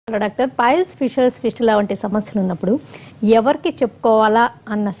Doctor piles fissures fistula వంటి సమస్యలు ఉన్నప్పుడు ఎవరికి చెప్పుకోవాలా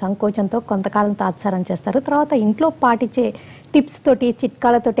అన్న సంకోచంతో కొంతకాలం తాత్సారం చేస్తారు. తర్వాత ఇంట్లో పాటించే టిప్స్ తోటి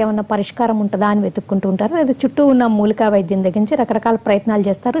చిట్కాలతోటి ఏమన్నా పరిష్కారం ఉంటుందా అని వెతుక్కుంటూ ఉంటారు. లేదా చుట్టూ ఉన్న మూలికా వైద్యం దగ్గర నుంచి రకరకాల ప్రయత్నాలు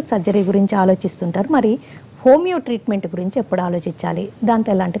చేస్తారు. సర్జరీ గురించి ఆలోచిస్తుంటారు. మరి హోమియో ట్రీట్మెంట్ గురించి ఎప్పుడు ఆలోచించాలి, దాంతో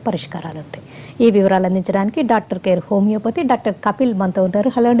ఎలాంటి పరిష్కారాలు ఉంటాయి, ఈ వివరాలు అందించడానికి doctor care homeopathy doctor Kapil మనతో ఉంటారు.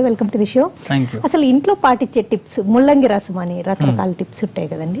 హలో అండి, వెల్కమ్ టు ది షో. అసలు ఇంట్లో పాటించే టిప్స్, ముల్లంగి రసం అని రకరకాల టిప్స్ ఉంటాయి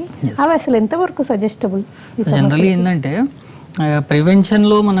కదండి, అవి అసలు ఎంతవరకు సజెస్టబుల్? జనరల్లీ ఏంటంటే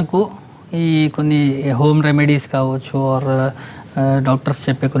ప్రివెన్షన్లో మనకు ఈ కొన్ని హోమ్ రెమెడీస్ కావచ్చు ఆర్ డాక్టర్స్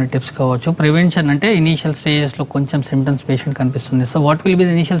చెప్పే కొన్ని టిప్స్ కావచ్చు. ప్రివెన్షన్ అంటే ఇనీషియల్ స్టేజెస్లో కొంచెం సిమ్టమ్స్ పేషెంట్ కనిపిస్తుంది. So what will be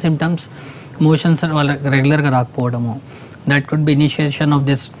the initial symptoms? Motions వాళ్ళకి రెగ్యులర్గా రాకపోవడము, that could be initiation of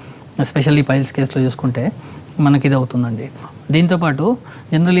this. Especially piles కేసులో చూసుకుంటే మనకి ఇది అవుతుందండి. దీంతోపాటు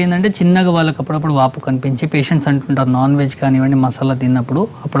జనరల్ ఏంటంటే చిన్నగా వాళ్ళకి అప్పుడప్పుడు వాపు కనిపించి పేషెంట్స్ అంటుంటారు నాన్ వెజ్ కానివ్వండి మసాలా తిన్నప్పుడు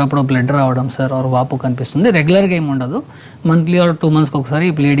అప్పుడప్పుడు బ్లడ్ రావడం సార్ ఆర్ వాపు కనిపిస్తుంది. రెగ్యులర్గా ఏమి ఉండదు, మంత్లీ ఆర్ 2 monthsకి ఒకసారి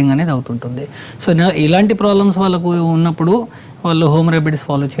బ్లీడింగ్ అనేది అవుతుంటుంది. సో ఇలాంటి ప్రాబ్లమ్స్ వాళ్ళకు ఉన్నప్పుడు వాళ్ళు హోమ్ రెమెడీస్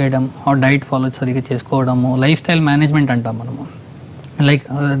ఫాలో చేయడం ఆర్ డైట్ ఫాలో సరిగ్గా చేసుకోవడము, లైఫ్ స్టైల్ మేనేజ్మెంట్ అంటాం మనము. లైక్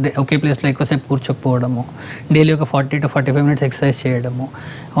ఒకే ప్లేస్లో ఎక్కువసేపు కూర్చోకపోవడము, డైలీ ఒక 40 to 45 minutes ఎక్సర్సైజ్ చేయడము.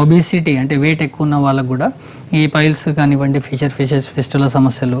 ఒబిసిటీ అంటే వెయిట్ ఎక్కువ ఉన్న వాళ్ళకు కూడా ఈ పైల్స్ కానివ్వండి, ఫిషర్స్ ఫిస్టులా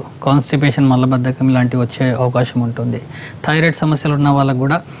సమస్యలు, కాన్స్టిపేషన్, మలబద్ధకం ఇలాంటివి వచ్చే అవకాశం ఉంటుంది. థైరాయిడ్ సమస్యలు ఉన్న వాళ్ళకు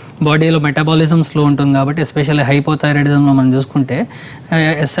కూడా బాడీలో మెటబాలిజం స్లో ఉంటుంది కాబట్టి ఎస్పెషల్లీ హైపోథైరాయిడిజంలో మనం చూసుకుంటే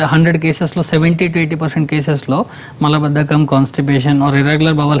 100 కేసెస్లో 70 to 80% కేసెస్లో మలబద్ధకం, constipation are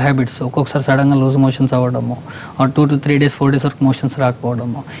irregular bowel habits, ఒక్కొక్కసారి సడన్గా లూజ్ మోషన్స్ అవ్వడము ఆర్ 2 to 3 days 4 days వరకు మోషన్స్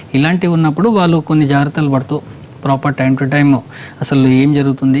రాకపోవడము, ఇలాంటివి ఉన్నప్పుడు వాళ్ళు కొన్ని జాగ్రత్తలు పడుతూ ప్రాపర్ టైం టు టైమ్ అసలు ఏం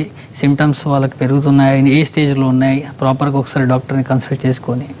జరుగుతుంది, సిమ్టమ్స్ వాళ్ళకి పెరుగుతున్నాయి, ఏ స్టేజ్లో ఉన్నాయి, ప్రాపర్గా ఒకసారి డాక్టర్ని కన్సల్ట్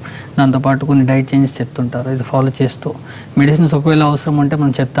చేసుకొని దాంతోపాటు కొన్ని డైట్ చేంజెస్ చెప్తుంటారు. ఇది ఫాలో చేస్తూ మెడిసిన్స్ ఒకవేళ అవసరం ఉంటే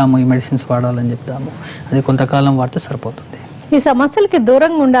మనం చెప్తాము ఈ మెడిసిన్స్ వాడాలని చెప్తాము. అది కొంతకాలం వాడితే సరిపోతుంది. ఈ సమస్యలకి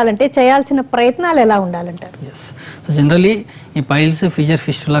దూరంగా ఉండాలంటే చేయాల్సిన ప్రయత్నాలు ఎలా ఉండాలంటారు? ఎస్, సో జనరలీ ఈ పైల్స్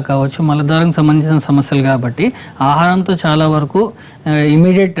ఫిస్టులా కావచ్చు మలద్వారానికి సంబంధించిన సమస్యలు కాబట్టి ఆహారంతో చాలా వరకు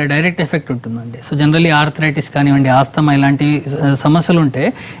ఇమీడియట్ డైరెక్ట్ ఎఫెక్ట్ ఉంటుందండి. సో జనరలీ ఆర్థరైటిస్ కానివ్వండి, ఆస్తమా ఇలాంటి సమస్యలు ఉంటే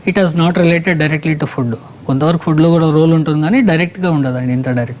it has not related directly to food. కొంతవరకు ఫుడ్లో కూడా రోల్ ఉంటుంది కానీ డైరెక్ట్గా ఉండదండి, ఇంత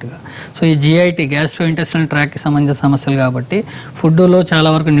డైరెక్ట్గా. సో ఈ జిఐటి గ్యాస్ట్రో ఇంటెస్టినల్ ట్రాక్కి సంబంధించిన సమస్యలు కాబట్టి ఫుడ్లో చాలా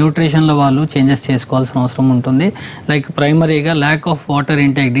వరకు న్యూట్రిషన్లో వాళ్ళు చేంజెస్ చేసుకోవాల్సిన అవసరం ఉంటుంది. లైక్ ప్రైమరీగా lack of water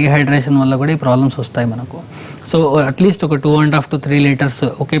intake, dehydration వల్ల కూడా ఈ ప్రాబ్లమ్స్ వస్తాయి మనకు. సో అట్లీస్ట్ ఒక 2.5 to 3 liters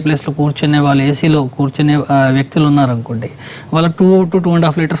ఒకే ప్లేస్లో కూర్చునే వాళ్ళు, ఏసీలో కూర్చునే వ్యక్తులు ఉన్నారనుకోండి, వాళ్ళకి 2 to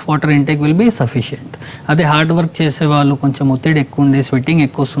 2.5 liters water intake will be sufficient. అదే హార్డ్ వర్క్ చేసే వాళ్ళు, కొంచెం ఒత్తిడి ఎక్కువ ఉండి స్వెట్టింగ్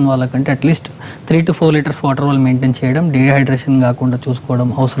ఎక్కువ వస్తుంది వాళ్ళకంటే అట్లీస్ట్ 3 to 4 liters వాటర్ వాళ్ళు మెయింటైన్ చేయడం, డీహైడ్రేషన్ కాకుండా చూసుకోవడం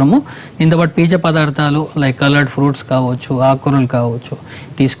అవసరము. దీంతోపాటు పీచ పదార్థాలు లైక్ కలర్డ్ ఫ్రూట్స్ కావచ్చు, ఆకుకూరలు కావచ్చు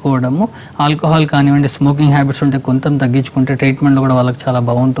తీసుకోవడము. ఆల్కహాల్ కానివ్వండి, స్మోకింగ్ హ్యాబిట్స్ ఉంటే కొంచెం తగ్గించుకుంటే ట్రీట్మెంట్లో కూడా వాళ్ళకి చాలా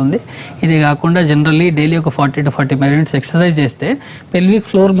బాగుంటుంది. ఇది కాకుండా జనరల్లీ డైలీ ఒక 40 to 45 minutes ఎక్సర్సైజ్ చేస్తే పెల్విక్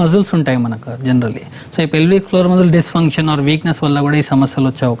ఫ్లోర్ మజిల్స్ ఉంటాయి మనకు జనరల్లీ. సో ఈ pelvic floor muscle dysfunction are weakness వల్ల కూడా ఈ సమస్యలు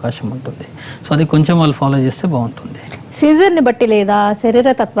వచ్చే అవకాశం ఉంటుంది. సో అది కొంచెం వాళ్ళు ఫాలో చేస్తే బాగుంటుంది. సీజన్ని బట్టి లేదా శరీర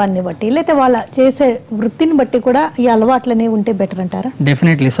తత్వాన్ని బట్టి లేదా వాళ్ళ చేసే వృత్తిని బట్టి కూడా ఈ అలవాట్లనే ఉంటే బెటర్ అంటారా?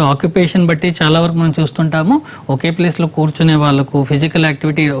 డెఫినెట్లీ. సో ఆక్యుపేషన్ బట్టి చాలా వరకు మనం చూస్తుంటాము, ఒకే ప్లేస్లో కూర్చునే వాళ్ళకు physical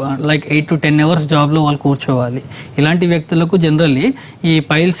activity like 8 to 10 hours జాబ్లో వాళ్ళు కూర్చోవాలి. ఇలాంటి వ్యక్తులకు జనరల్లీ ఈ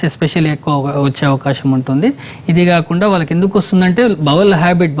పైల్స్ ఎస్పెషల్లీ ఎక్కువ వచ్చే అవకాశం ఉంటుంది. ఇది కాకుండా వాళ్ళకి ఎందుకు వస్తుందంటే బవల్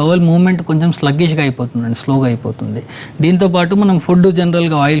హ్యాబిట్, బవల్ మూవ్మెంట్ కొంచెం స్లగ్గిష్గా అయిపోతుందండి, స్లోగా అయిపోతుంది. దీంతోపాటు మనం ఫుడ్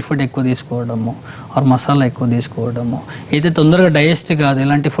జనరల్గా ఆయిల్ ఫుడ్ ఎక్కువ తీసుకోవడము ఆర్ మసాలా ఎక్కువ తీసుకోవడము, అయితే తొందరగా డైజెస్ట్ కాదు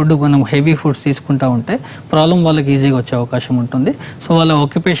ఇలాంటి ఫుడ్, మనం హెవీ ఫుడ్స్ తీసుకుంటూ ఉంటే ప్రాబ్లం వాళ్ళకి ఈజీగా వచ్చే అవకాశం ఉంటుంది. సో వాళ్ళ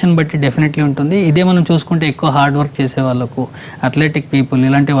ఆక్యుపేషన్ బట్టి డెఫినెట్లీ ఉంటుంది. ఇదే మనం చూసుకుంటే ఎక్కువ హార్డ్ వర్క్ చేసే వాళ్ళకు, అథ్లెటిక్ పీపుల్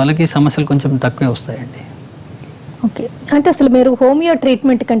ఇలాంటి వాళ్ళకి సమస్యలు కొంచెం తక్కువే వస్తాయండి. ఓకే, అంటే అసలు మీరు హోమియో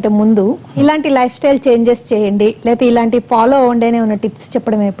ట్రీట్మెంట్ కంటే ముందు ఇలాంటి లైఫ్ స్టైల్ చేంజెస్ చేయండి లేకపోతే ఇలాంటి ఫాలో అవ్వండి ఉన్న టిప్స్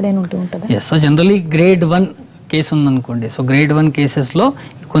చెప్పడం ఎప్పుడైనా ఉంటుందా? Yes, so generally grade 1 case ఉందనుకోండి, సో గ్రేడ్ 1 కేసెస్లో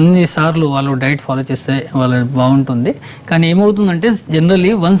కొన్నిసార్లు వాళ్ళు డైట్ ఫాలో చేస్తే వాళ్ళకి బాగుంటుంది. కానీ ఏమవుతుందంటే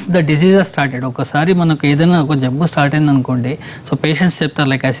generally once the disease started, ఒకసారి మనకు ఏదైనా ఒక జబ్బు స్టార్ట్ అయింది అనుకోండి, సో పేషెంట్స్ చెప్తారు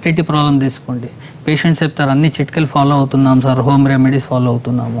లైక్ అసిడిటీ ప్రాబ్లం తీసుకోండి, పేషెంట్స్ చెప్తారు అన్ని చిట్కలు ఫాలో అవుతున్నాం సార్, హోమ్ రెమెడీస్ ఫాలో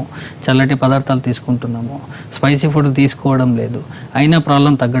అవుతున్నాము, చల్లటి పదార్థాలు తీసుకుంటున్నాము, స్పైసీ ఫుడ్ తీసుకోవడం లేదు, అయినా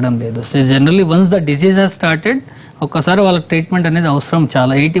ప్రాబ్లం తగ్గడం లేదు. So generally once the disease started ఒక్కసారి వాళ్ళకి ట్రీట్మెంట్ అనేది అవసరం.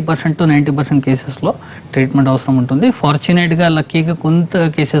 చాలా 80% to 90% కేసెస్లో ట్రీట్మెంట్ అవసరం ఉంటుంది. ఫార్చునేట్గా లక్కీగా కొంత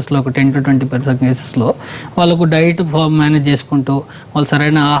కేసెస్లో ఒక 10 to 20% కేసెస్లో వాళ్ళకు డైట్ మేనేజ్ చేసుకుంటూ వాళ్ళు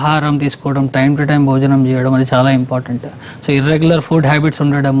సరైన ఆహారం తీసుకోవడం, టైం టు టైం భోజనం చేయడం అది చాలా important. So irregular food habits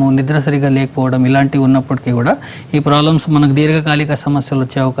ఉండడము, నిద్ర సరిగా లేకపోవడం ఇలాంటివి ఉన్నప్పటికీ కూడా ఈ ప్రాబ్లమ్స్ మనకు దీర్ఘకాలిక సమస్యలు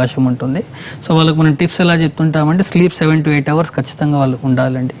వచ్చే అవకాశం ఉంటుంది. సో వాళ్ళకి మనం టిప్స్ ఎలా చెప్తుంటామంటే స్లీప్ 7 to 8 hours ఖచ్చితంగా వాళ్ళు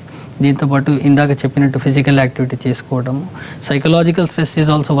ఉండాలండి. దీంతోపాటు ఇందాక చెప్పినట్టు ఫిజికల్ యాక్టివిటీ చేసుకోవడము. Psychological stress is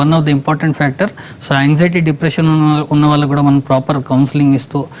also one of the important factor. So anxiety, depression ఉన్న వాళ్ళకు కూడా మనం ప్రాపర్ కౌన్సిలింగ్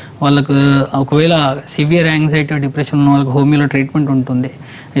ఇస్తూ వాళ్ళకు ఒకవేళ సివియర్ యాంగ్జైటీ, డిప్రెషన్ ఉన్న వాళ్ళకి హోమియోలో ట్రీట్మెంట్ ఉంటుంది.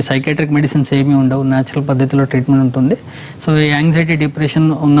 ఈ సైకాట్రిక్ మెడిసిన్స్ ఏమీ ఉండవు, న్యాచురల్ పద్ధతిలో ట్రీట్మెంట్ ఉంటుంది. సో ఈ యాంగ్జైటీ, డిప్రెషన్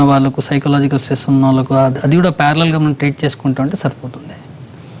ఉన్న వాళ్ళకు, సైకలాజికల్ స్ట్రెస్ ఉన్న వాళ్ళకు అది కూడా ప్యారలల్గా మనం ట్రీట్ చేసుకుంటూ ఉంటే సరిపోతుంది.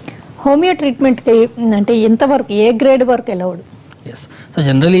 హోమియో ట్రీట్మెంట్కి అంటే ఎంతవరకు, ఏ గ్రేడ్ వరకు ఎలౌడ్? ఎస్. సో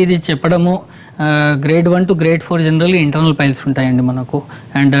జనరల్లీ ఇది చెప్పడము grade 1 to grade 4 generally internal piles ఉంటాయండి మనకు.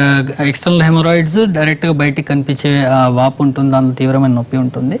 అండ్ ఎక్స్టర్నల్ హెమరాయిడ్స్ డైరెక్ట్గా బయటికి కనిపించే వాపు ఉంటుంది, దానిలో తీవ్రమైన నొప్పి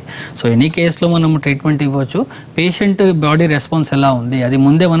ఉంటుంది. సో ఎనీ కేసులో మనం ట్రీట్మెంట్ ఇవ్వచ్చు. పేషెంట్ బాడీ రెస్పాన్స్ ఎలా ఉంది అది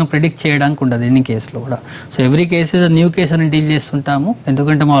ముందే మనం ప్రిడిక్ట్ చేయడానికి ఉండదు ఎనీ కేసులో కూడా. So every case new case అని డీల్ చేస్తుంటాము.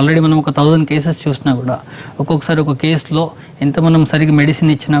 ఎందుకంటే ఆల్రెడీ మనం ఒక 1000 కేసెస్ చూసినా కూడా ఒక్కొక్కసారి ఒక కేసులో ఎంత మనం సరిగ్గా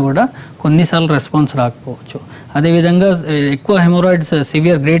మెడిసిన్ ఇచ్చినా కూడా కొన్నిసార్లు రెస్పాన్స్ రాకపోవచ్చు. అదేవిధంగా ఎక్కువ హెమరాయిడ్స్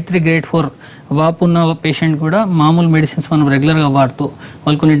సివియర్ గ్రేడ్ 3, గ్రేడ్ 4 వాపు ఉన్న పేషెంట్ కూడా మామూలు మెడిసిన్స్ మనం రెగ్యులర్గా వాడుతూ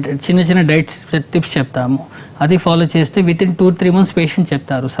వాళ్ళు కొన్ని చిన్న చిన్న డైట్ టిప్స్ చెప్తాము. అది ఫాలో చేస్తే వితిన్ 2-3 months పేషెంట్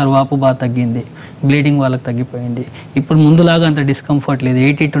చెప్తారు, సార్ వాపు బాగా తగ్గింది, బ్లీడింగ్ వాళ్ళకి తగ్గిపోయింది, ఇప్పుడు ముందులాగా అంత డిస్కంఫర్ట్ లేదు,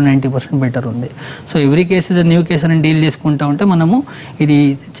 80 to 90% బెటర్ ఉంది. So every case new case అని డీల్ చేసుకుంటూ ఉంటే మనము ఇది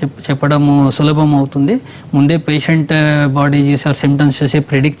చెప్పడము సులభం అవుతుంది. ముందే పేషెంట్ బాడీ చూసి సిమ్టమ్స్ చూసి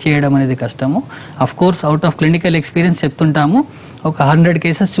ప్రిడిక్ట్ చేయడం అనేది కష్టము. Of course out of clinical experience చెప్తుంటాము, ఒక 100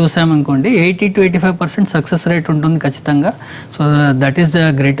 కేసెస్ చూసామనుకోండి 80 to 85% సక్సెస్ రేట్ ఉంటుంది ఖచ్చితంగా. So that is the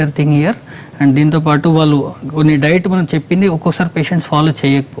greater thing here. And దీంతోపాటు వాళ్ళు కొన్ని డైట్ మనం చెప్పింది ఒక్కొక్కసారి పేషెంట్స్ ఫాలో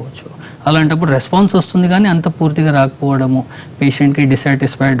చేయకపోవచ్చు. అలాంటప్పుడు రెస్పాన్స్ వస్తుంది కానీ అంత పూర్తిగా రాకపోవడము, పేషెంట్కి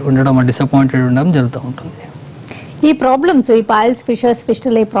డిసాటిస్ఫైడ్ ఉండడం, డిసప్పాయింటెడ్ ఉండడం జరుగుతూ ఉంటుంది. ఈ ప్రాబ్లమ్స్, ఈ పైల్స్, ఫిషర్స్,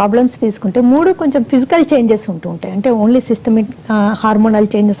 ఫిస్టులా ఈ ప్రాబ్లమ్స్ తీసుకుంటే 3 కొంచెం ఫిజికల్ చేంజెస్ ఉంటూ ఉంటాయి. అంటే ఓన్లీ సిస్టమిక్ హార్మోనల్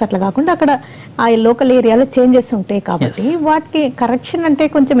చేంజెస్ అట్లా కాకుండా అక్కడ ఆ లోకల్ ఏరియాలో చేంజెస్ ఉంటాయి కాబట్టి వాటికి కరెక్షన్ అంటే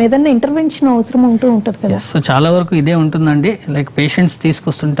కొంచెం ఏదైనా ఇంటర్వెన్షన్ అవసరం ఉంటూ ఉంటుంది కదా. సో చాలా వరకు ఇదే ఉంటుందండి. Like patients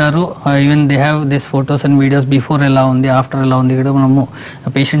తీసుకొస్తుంటారు, even they have this photos and videos, before ఎలా ఉంది, ఆఫ్టర్ ఎలా ఉంది కూడా మనము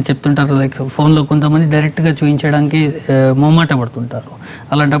పేషెంట్ చెప్తుంటారు. లైక్ ఫోన్లో కొంతమంది డైరెక్ట్గా చూపించడానికి మొహమాట పడుతుంటారు.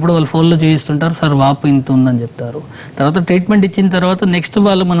 అలాంటప్పుడు వాళ్ళు ఫోన్లో చూపిస్తుంటారు, సార్ వాపు ఇంత ఉందని చెప్తారు. తర్వాత ట్రీట్మెంట్ ఇచ్చిన తర్వాత నెక్స్ట్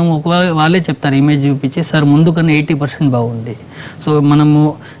వాళ్ళు మనము వాళ్ళే చెప్తారు ఇమేజ్ చూపించి, సార్ ముందు కన్నా 80% బాగుంది. సో మనము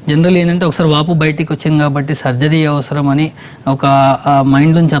జనరల్ ఏంటంటే ఒకసారి వాపు బయటికి వచ్చింది కాబట్టి సర్జరీ అవసరం అని ఒక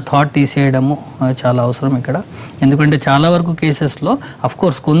మైండ్ నుంచి ఆ థాట్ తీసేయడము చాలా అవసరం ఇక్కడ. ఎందుకంటే చాలా వరకు కేసెస్లో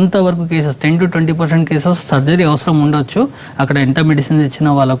అఫ్కోర్స్ కొంతవరకు కేసెస్ 10 to 20% కేసెస్ సర్జరీ అవసరం ఉండొచ్చు. అక్కడ ఎంత మెడిసిన్స్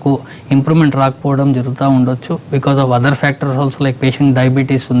ఇచ్చినా వాళ్ళకు ఇంప్రూవ్మెంట్ రాకపోవడం జరుగుతూ ఉండొచ్చు. Because of other factors also, like patient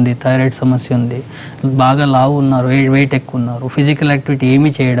diabetes ఉంది, థైరాయిడ్ సమస్య ఉంది, బాగా లావు ఉన్నారు, వెయిట్ ఎక్కువ ఉన్నారు, ఫిజికల్ యాక్టివిటీ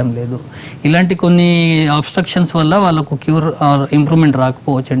ఏమీ చేయడం లేదు. ఇలాంటి కొన్ని ఆబ్స్ట్రక్షన్స్ వల్ల వాళ్ళకు క్యూర్ ఆర్ ఇంప్రూవ్మెంట్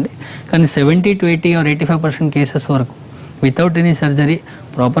రాకపోవచ్చండి. కానీ 70 to 80 or 85% కేసెస్ వరకు without any surgery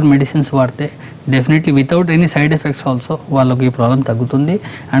proper medicines వాడితే definitely without any side effects also వాళ్ళకి ఈ ప్రాబ్లం తగ్గుతుంది.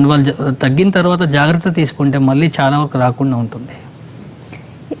 అండ్ వాళ్ళు తగ్గిన తర్వాత జాగ్రత్త తీసుకుంటే మళ్ళీ చాలా వరకు రాకుండా ఉంటుంది.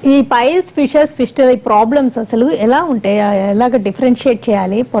 ఈ పైల్స్, ఫిషర్స్, ఫిస్టులా ఈ ప్రాబ్లమ్స్ అసలు ఎలా ఉంటాయి, ఎలాగ డిఫరెన్షియేట్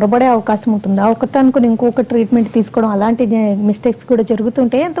చేయాలి, పొరబడే అవకాశం ఉంటుందా, ఒకటి అనుకుని ఇంకొక ట్రీట్మెంట్ తీసుకోవడం అలాంటి మిస్టేక్స్ కూడా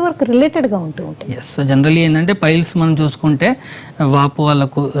జరుగుతుంటాయి, ఎంతవరకు రిలేటెడ్గా ఉంటూ ఉంటాయి? ఎస్, జనరల్లీ ఏంటంటే పైల్స్ మనం చూసుకుంటే వాపు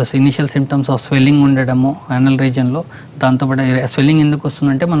వాళ్ళకు ఇనిషియల్ సిమ్టమ్స్ ఆఫ్ స్వెల్లింగ్ ఉండడము యానల్ రీజన్లో. దాంతోపాటు స్వెల్లింగ్ ఎందుకు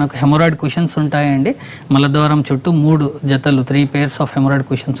వస్తుందంటే మనకు హెమరాయిడ్ కుషన్స్ ఉంటాయండి మలద్వారం చుట్టూ 3 జతలు 3 pairs ఆఫ్ హెమరాయిడ్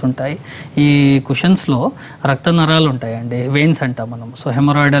కుషన్స్ ఉంటాయి. ఈ కుషన్స్లో రక్త నరాలు ఉంటాయండి, వెయిన్స్ అంటాం మనం. సో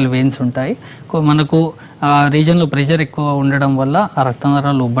హెమరాయిడల్ వెయిన్స్ ఉంటాయి. మనకు ఆ రీజన్లో ప్రెషర్ ఎక్కువ ఉండడం వల్ల ఆ రక్త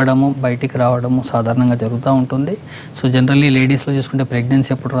నరాలు ఉబ్బడము, బయటికి రావడము సాధారణంగా జరుగుతూ ఉంటుంది. సో జనరల్లీ లేడీస్లో చూసుకుంటే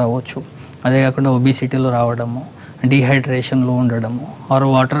ప్రెగ్నెన్సీ ఎప్పుడు రావచ్చు, అదే కాకుండా ఒబిసిటీలో రావడము, డీహైడ్రేషన్లో ఉండడము, ఆర్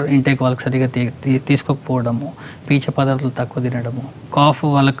వాటర్ ఇంటేక్ వాళ్ళకి సరిగా తీసుకోకపోవడము, పీచ పదార్థాలు తక్కువ తినడము, కాఫ్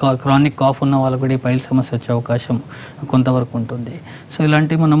వాళ్ళకి క్రానిక్ కాఫ్ ఉన్న వాళ్ళకి కూడా ఈ పైల్ సమస్య వచ్చే అవకాశం కొంతవరకు ఉంటుంది. సో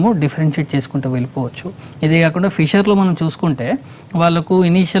ఇలాంటివి మనము డిఫరెన్షియేట్ చేసుకుంటూ వెళ్ళిపోవచ్చు. ఇదే కాకుండా ఫిషర్లో మనం చూసుకుంటే వాళ్ళకు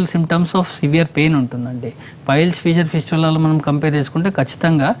initial symptoms of severe pain ఉంటుందండి. పైల్స్, ఫిషర్, ఫిస్టులాలో మనం కంపేర్ చేసుకుంటే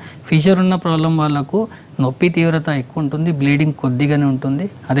ఖచ్చితంగా ఫిషర్ ఉన్న ప్రాబ్లం వాళ్ళకు నొప్పి తీవ్రత ఎక్కువ ఉంటుంది, బ్లీడింగ్ కొద్దిగానే ఉంటుంది.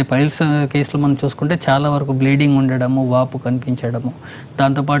 అదే పైల్స్ కేసులో మనం చూసుకుంటే చాలా వరకు బ్లీడింగ్ ఉండడం, ఉండడము, వాపు కనిపించడము,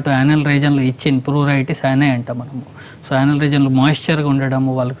 దాంతోపాటు యానల్ రీజన్లో ఇచ్చిన ప్లూరైటిస్ యానే అంటాం మనము. సో యానల్ రీజన్లో మాయిశ్చర్గా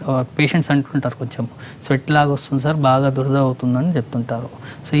ఉండడము, వాళ్ళకి పేషెంట్స్ అంటుంటారు కొంచెం స్వెట్ లాగా వస్తుంది సార్, బాగా దురద అవుతుందని చెప్తుంటారు.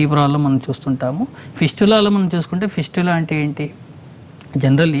 సో ఈ ప్రాబ్లం మనం చూస్తుంటాము. ఫిస్టులాలో మనం చూసుకుంటే ఫిస్టులా అంటే ఏంటి,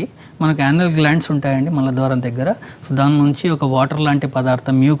 జనరల్లీ మనకు యానల్ గ్లాండ్స్ ఉంటాయండి మలద్వారం దగ్గర. సో దాని నుంచి ఒక వాటర్ లాంటి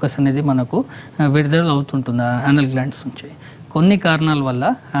పదార్థం మ్యూకస్ అనేది మనకు విడుదల అవుతుంటుంది యానల్ గ్లాండ్స్ నుంచి. కొన్ని కారణాల వల్ల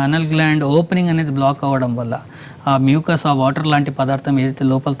యానల్ గ్లాండ్ ఓపెనింగ్ అనేది బ్లాక్ అవ్వడం వల్ల ఆ మ్యూకస్, ఆ వాటర్ లాంటి పదార్థం ఏదైతే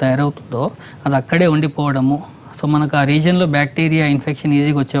లోపల తయారవుతుందో అది అక్కడే ఉండిపోవడము. సో మనకు ఆ రీజియన్లో బ్యాక్టీరియా ఇన్ఫెక్షన్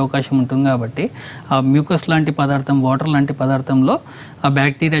ఈజీగా వచ్చే అవకాశం ఉంటుంది కాబట్టి ఆ మ్యూకస్ లాంటి పదార్థం, వాటర్ లాంటి పదార్థంలో ఆ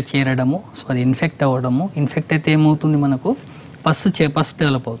బ్యాక్టీరియా చేరడము, సో అది ఇన్ఫెక్ట్ అవ్వడము. ఇన్ఫెక్ట్ అయితే ఏమవుతుంది, మనకు పస్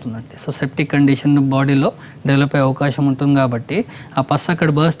డెవలప్ అవుతుందండి. సో సెప్టిక్ కండిషన్ బాడీలో డెవలప్ అయ్యే అవకాశం ఉంటుంది కాబట్టి ఆ పస్ అక్కడ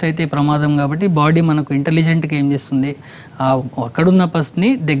బర్స్ట్ అయితే ప్రమాదం కాబట్టి బాడీ మనకు ఇంటెలిజెంట్గా ఏం చేస్తుంది, అక్కడున్న పస్ని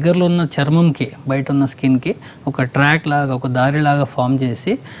దగ్గరలో ఉన్న చర్మంకి, బయట ఉన్న స్కిన్కి ఒక ట్రాక్ లాగా, ఒక దారిలాగా ఫామ్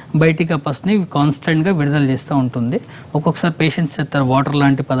చేసి బయటికి ఆ పస్ని కాన్స్టెంట్గా విడుదల చేస్తూ ఉంటుంది. ఒక్కొక్కసారి పేషెంట్స్ చెప్తారు వాటర్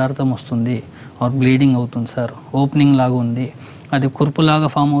లాంటి పదార్థం వస్తుంది ఆర్ బ్లీడింగ్ అవుతుంది సార్, ఓపెనింగ్ లాగా ఉంది, అది కుర్పులాగా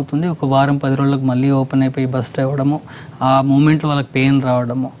ఫామ్ అవుతుంది, ఒక వారం 10 రోజులకు మళ్ళీ ఓపెన్ అయిపోయి బస్ట్ అవ్వడము, ఆ మూమెంట్లో వాళ్ళకి పెయిన్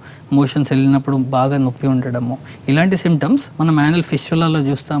రావడము, మోషన్స్ వెళ్ళినప్పుడు బాగా నొప్పి ఉండడము, ఇలాంటి సిమ్టమ్స్ మనం యానల్ ఫిస్టులాలో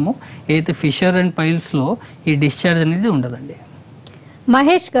చూస్తాము. అయితే ఫిషర్ అండ్ పైల్స్లో ఈ డిశ్చార్జ్ అనేది ఉండదండి.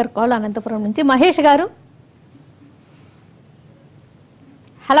 మహేష్ గారు కాల్ అనంతపురం నుంచి. మహేష్ గారు,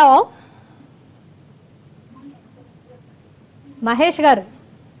 హలో మహేష్ గారు,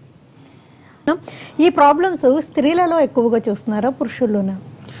 ఈ ప్రాబ్లమ్స్ స్త్రీలలో ఎక్కువగా చూస్తున్నారా పురుషుల్లోనా?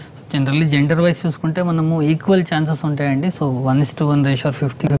 జనరల్లీ జెండర్ వైజ్ చూసుకుంటే మనము ఈక్వల్ ఛాన్సెస్ ఉంటాయండి. సో 1:1 రేషియో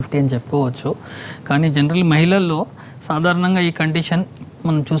 50-50 అని చెప్పుకోవచ్చు. కానీ జనరల్లీ మహిళల్లో సాధారణంగా ఈ కండిషన్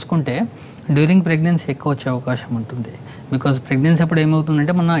మనం చూసుకుంటే డ్యూరింగ్ ప్రెగ్నెన్సీ ఎక్కువ వచ్చే అవకాశం ఉంటుంది. బికాజ్ ప్రెగ్నెన్సీ అప్పుడు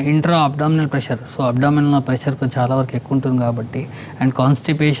ఏమవుతుందంటే మన intra abdominal pressure, so abdominal pressure చాలా వరకు ఎక్కువ ఉంటుంది కాబట్టి, అండ్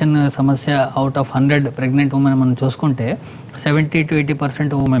కాన్స్టిపేషన్ సమస్య అవుట్ ఆఫ్ 100 ప్రెగ్నెంట్ ఉమెన్ మనం చూసుకుంటే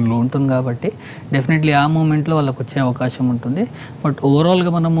 70-80% ఉమెన్లో ఉంటుంది కాబట్టి డెఫినెట్లీ ఆ మూమెంట్లో వాళ్ళకి వచ్చే అవకాశం ఉంటుంది. బట్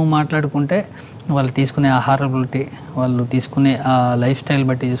ఓవరాల్గా మనము మాట్లాడుకుంటే వాళ్ళు తీసుకునే ఆహారబిలిటీ, వాళ్ళు తీసుకునే ఆ లైఫ్ స్టైల్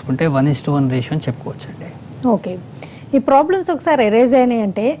బట్టి చూసుకుంటే 1:1 రేషియో అని చెప్పుకోవచ్చు అండి. ఓకే, ఈ ప్రాబ్లమ్స్ ఒకసారి ఎరేజ్ అయినాయి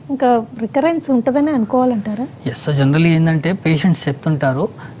అంటే ఇంకా రికరెన్స్ ఉంటుందని అనుకోవాలంటారా? ఎస్, సో జనరల్లీ ఏంటంటే పేషెంట్స్ చెప్తుంటారు.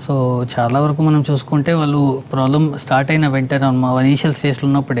 సో చాలా వరకు మనం చూసుకుంటే వాళ్ళు ప్రాబ్లం స్టార్ట్ అయిన వెంటనే ఇనీషియల్ స్టేజ్లో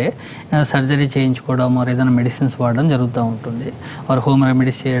ఉన్నప్పుడే సర్జరీ చేయించుకోవడం, ఆర్ ఏదైనా మెడిసిన్స్ వాడడం జరుగుతూ ఉంటుంది, ఆర్ హోమ్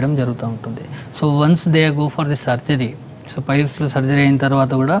రెమెడీస్ చేయడం జరుగుతూ ఉంటుంది. So once they go for the surgery, so పైల్స్లో surgery అయిన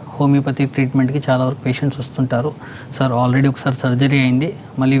తర్వాత కూడా హోమియోపతి ట్రీట్మెంట్కి చాలా వరకు పేషెంట్స్ వస్తుంటారు. సార్ ఆల్రెడీ ఒకసారి సర్జరీ అయింది,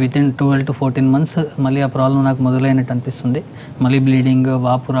 మళ్ళీ వితిన్ 12 to 14 months మళ్ళీ ఆ ప్రాబ్లం నాకు మొదలైనట్టు అనిపిస్తుంది, మళ్ళీ బ్లీడింగ్,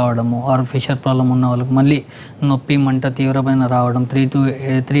 వాపు రావడము, ఆర్ ఫిషర్ ప్రాబ్లం ఉన్న వాళ్ళకి మళ్ళీ నొప్పి, మంట తీవ్రమైన రావడం,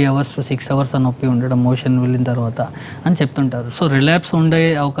 3 hours to 6 hours ఆ నొప్పి ఉండడం మోషన్ వెళ్ళిన తర్వాత అని చెప్తుంటారు. సో రిలాప్స్ ఉండే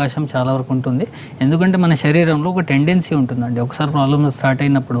అవకాశం చాలా వరకు ఉంటుంది. ఎందుకంటే మన శరీరంలో ఒక టెండెన్సీ ఉంటుందండి, ఒకసారి ప్రాబ్లమ్ స్టార్ట్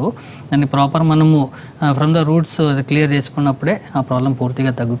అయినప్పుడు దాన్ని ప్రాపర్ మనము ఫ్రమ్ ద రూట్స్ క్లియర్ చేసుకున్నప్పుడే ఆ ప్రాబ్లం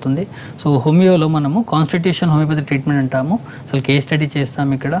పూర్తిగా తగ్గుతుంది. సో హోమియోలో మనము కాన్స్టిట్యూషన్ హోమియోపతి ట్రీట్మెంట్ అంటాము. అసలు కేస్ స్టడీ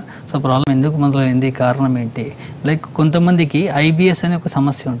చేస్తాము ఇక్కడ. సో ప్రాబ్లం ఎందుకు మొదలైంది, కారణం ఏంటి, లైక్ కొంతమందికి ఐబిఎస్ అనే ఒక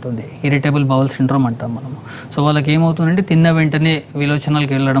సమస్య ఉంటుంది, ఇరిటబుల్ బౌల్ సిండ్రోమ్ అంటాం మనము. సో వాళ్ళకి ఏమవుతుందంటే తిన్న వెంటనే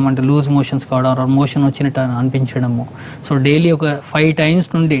విలోచనాలకు వెళ్ళడం, అంటే లూజ్ మోషన్స్ కావడం, ఆర్ మోషన్ వచ్చినట్టు అనిపించడము. సో డైలీ ఒక 5 times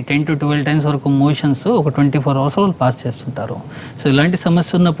నుండి 10 to 12 times వరకు మోషన్స్ ఒక 24 hours వాళ్ళు పాస్ చేస్తుంటారు. సో ఇలాంటి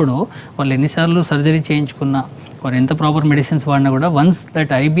సమస్య ఉన్నప్పుడు వాళ్ళు ఎన్నిసార్లు సర్జరీ చేయించుకున్నా, వారు ఎంత ప్రాపర్ మెడిసిన్స్ వాడినా కూడా once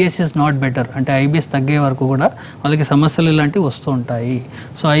that IBS is not better, అంటే ఐబిఎస్ తగ్గే వరకు కూడా వాళ్ళకి సమస్యలు ఇలాంటివి వస్తూ ఉంటాయి.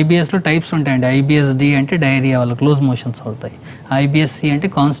 సో ఐబిఎస్లో టైప్స్ ఉంటాయండి. ఐబిఎస్-డి అంటే డైరియా, వాళ్ళకి లూజ్ మోషన్స్ అవుతాయి. ఐబిఎస్-సి అంటే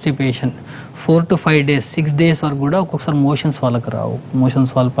కాన్స్టిపేషన్, 4 to 5 days 6 days వరకు కూడా ఒక్కొక్కసారి మోషన్స్ వాళ్ళకి రావు.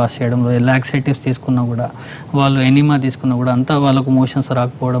 మోషన్స్ వాళ్ళు పాస్ చేయడంలో లాక్సేటివ్స్ తీసుకున్నా కూడా, వాళ్ళు ఎనిమా తీసుకున్నా కూడా అంతా వాళ్ళకు మోషన్స్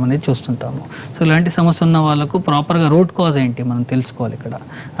రాకపోవడం అనేది చూస్తుంటాము. సో ఇలాంటి సమస్య ఉన్న వాళ్ళకు ప్రాపర్గా రూట్ కాజ్ ఏంటి మనం తెలుసుకోవాలి ఇక్కడ.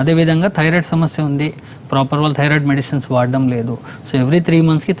 అదేవిధంగా థైరాయిడ్ సమస్య ఉంది, ప్రాపర్ వాళ్ళు థైరాయిడ్ మెడిసిన్స్ వాడడం లేదు. So every 3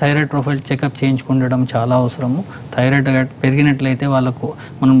 monthsకి thyroid profile checkup చేయించుకుండడం చాలా అవసరము. థైరాయిడ్ పెరిగినట్లయితే వాళ్ళకు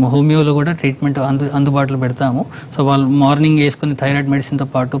మనం హోమియోలో కూడా ట్రీట్మెంట్ అందుబాటులో పెడతాము. సో వాళ్ళు మార్నింగ్ వేసుకుని థైరాయిడ్ మెడిసిన్తో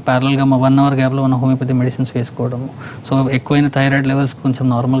పాటు ప్యారల్గా 1 hour గ్యాప్లో మనం హోమియోపతి మెడిసిన్స్ వేసుకోవడము. సో ఎక్కువైన థైరాయిడ్ లెవెల్స్ కొంచెం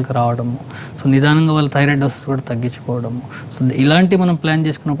నార్మల్గా రావడము, సో నిదానంగా వాళ్ళు థైరాయిడ్ డోసెస్ కూడా తగ్గించుకోవడము. సో ఇలాంటి మనం ప్లాన్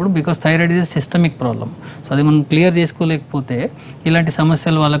చేసుకున్నప్పుడు, బికాస్ థైరాయిడ్ ఇది సిస్టమిక్ ప్రాబ్లం, సో అది మనం క్లియర్ చేసుకోలేకపోతే ఇలాంటి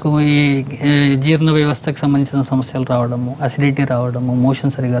సమస్యలు వాళ్ళకు ఈ జీర్ణ వ్యవస్థకు సంబంధించిన సమస్యలు రావడము, అసిడిటీ రావడము,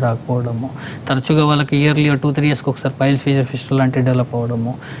 మోషన్ సరిగా రాకపోవడము, తరచుగా వాళ్ళకి ఇయర్లీ 2-3 yearsకి ఒకసారి పైల్స్, ఫిషర్, ఫిస్టులా లాంటివి డెవలప్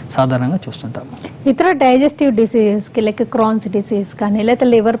అవ్వడము సాధారణంగా చూస్తుంటాము. ఇతర డైజెస్టివ్ డిసీజెస్కి లైక్ క్రాన్స్ డిసీజ్ కానీ లేకపోతే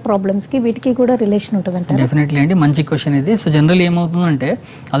లివర్ ప్రాబ్లమ్స్కి వీటికి కూడా రిలేషన్ ఉంటుందంట? డెఫినెట్లీ అండి, మంచి క్వశ్చన్ ఇది. సో జనరల్ ఏమవుతుందంటే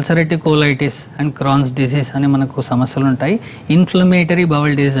ulcerative colitis and Crohn's disease అని మనకు సమస్యలు ఉంటాయి. ఇన్ఫ్లమేటరీ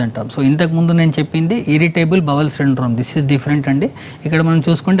బవల్ డిసీజ్ అంటాం. సో ఇంతకు ముందు నేను చెప్పింది irritable bowel syndrome, this is different అండి. ఇక్కడ మనం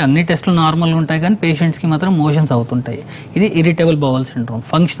చూసుకుంటే అన్ని టెస్టులు నార్మల్గా ఉంటాయి కానీ పేషెంట్స్కి మాత్రం మోషన్స్ అవుతుంటాయి. ఇది irritable bowel syndrome,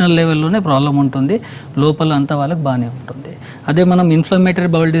 functional లెవెల్లోనే problem ఉంటుంది, లోపల అంతా వాళ్ళకి బాగానే ఉంటుంది. అదే మనం ఇన్ఫ్లమేటరీ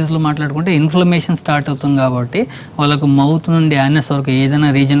బవల్ డిసీజ్లో మాట్లాడుకుంటే ఇన్ఫ్లమేషన్ స్టార్ట్ అవుతుంది కాబట్టి వాళ్ళకు మౌత్ నుండి యానస్ వరకు ఏదైనా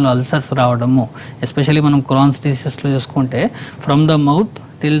రీజన్లో అల్సర్స్ రావడము, ఎస్పెషల్లీ మనం క్రాన్స్ డిసీజెస్లో చూసుకుంటే from the mouth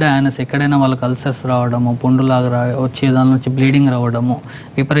till the anus ఎక్కడైనా వాళ్ళకి అల్సర్స్ రావడము, పుండులాగా వచ్చే దాని నుంచి బ్లీడింగ్ రావడము,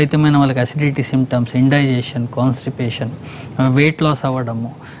 విపరీతమైన వాళ్ళకి acidity symptoms, ఇండైజేషన్, constipation, weight loss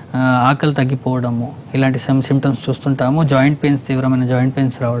అవ్వడము, ఆకలి తగ్గిపోవడము, ఇలాంటి సిమ్టమ్స్ చూస్తుంటాము. జాయింట్ పెయిన్స్, తీవ్రమైన జాయింట్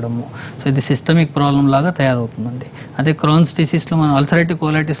పెయిన్స్ రావడము. సో ఇది సిస్టమిక్ ప్రాబ్లం లాగా తయారవుతుందండి. అదే క్రాన్స్ డిసీజ్లో మనం అల్సరేటివ్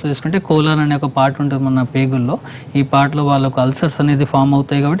కోలైటిస్లో చూసుకుంటే కోలన్ అనే ఒక పార్ట్ ఉంటుంది మన పేగుల్లో. ఈ పార్ట్లో వాళ్ళకు అల్సర్స్ అనేది ఫామ్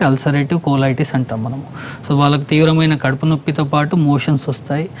అవుతాయి కాబట్టి అల్సరేటివ్ కోలైటిస్ అంటాం మనము. సో వాళ్ళకి తీవ్రమైన కడుపు నొప్పితో పాటు మోషన్స్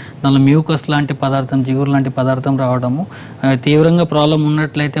వస్తాయి, దానిలో మ్యూకస్ లాంటి పదార్థం, జిగురు లాంటి పదార్థం రావడము. తీవ్రంగా ప్రాబ్లం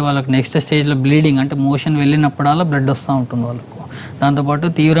ఉన్నట్లయితే వాళ్ళకి నెక్స్ట్ స్టేజ్లో బ్లీడింగ్, అంటే మోషన్ వెళ్ళినప్పుడల్లా బ్లడ్ వస్తూ ఉంటుంది వాళ్ళకు. దాంతోపాటు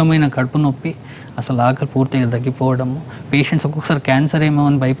తీవ్రమైన కడుపు నొప్పి, అసలు ఆకలి పూర్తిగా తగ్గిపోవడము. పేషెంట్స్ ఒక్కొక్కసారి క్యాన్సర్ ఏమో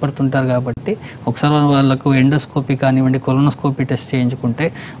అని భయపడుతుంటారు కాబట్టి ఒకసారి వాళ్ళకు ఎండోస్కోపీ కానివ్వండి, కొలోనోస్కోపీ టెస్ట్ చేయించుకుంటే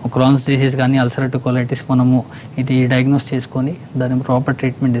క్రాన్స్ డిసీజ్ కానీ అల్సరేటివ్ కోలైటిస్ మనము ఇది డయాగ్నోస్ చేసుకొని దాని ప్రాపర్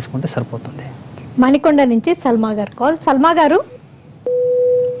ట్రీట్మెంట్ తీసుకుంటే సరిపోతుంది. మణికొండ నుంచి సల్మా గారు కాల్. సల్మా గారు,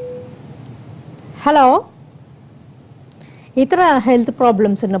 హలో. ఇతర హెల్త్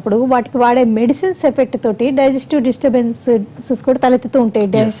ప్రాబ్లమ్స్ ఉన్నప్పుడు వాటికి వాడే మెడిసిన్స్ ఎఫెక్ట్ తోటి డైజెస్టివ్ డిస్టర్బెన్సెస్ కూడా తలెత్తుతూ ఉంటాయి,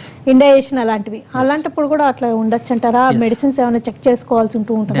 ఇండైజెషన్ అలాంటివి. అలాంటప్పుడు కూడా అట్లా ఉండొచ్చు అంటారా? మెడిసిన్స్ ఏమైనా చెక్ చేసుకోవాల్సి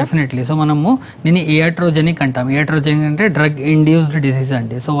ఉంటుంది? డెఫినెట్లీ. సో మనము దీన్ని ఇయాట్రోజెనిక్ అంటాం. ఇయాట్రోజెనిక్ అంటే డ్రగ్ ఇండ్యూస్డ్ డిసీజ్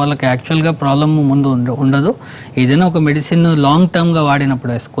అండి. సో వాళ్ళకి యాక్చువల్గా ప్రాబ్లమ్ ముందు ఉండదు. ఏదైనా ఒక మెడిసిన్ లాంగ్ టర్మ్గా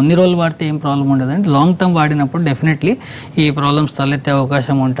వాడినప్పుడు, కొన్ని రోజులు వాడితే ఏం ప్రాబ్లం ఉండదు అండి. లాంగ్ టర్మ్ వాడినప్పుడు డెఫినెట్లీ ఈ ప్రాబ్లమ్స్ తలెత్తే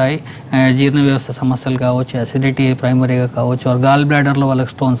అవకాశం ఉంటాయి. జీర్ణ వ్యవస్థ సమస్యలు కావచ్చు, అసిడిటీ ప్రైమరీగా కావచ్చు, ఆర్ గాల్ బ్లాడర్లో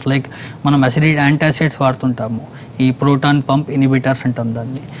వాళ్ళకి స్టోన్స్, లైక్ మనం అసిడిటీ యాంటాసిడ్స్ వాడుతుంటాము, ఈ ప్రోటాన్ పంప్ ఇనిబిటర్స్ అంటాం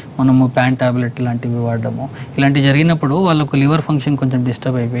దాన్ని, మనము ప్యాన్ టాబ్లెట్ ఇలాంటివి వాడడము. ఇలాంటివి జరిగినప్పుడు వాళ్ళకు లివర్ ఫంక్షన్ కొంచెం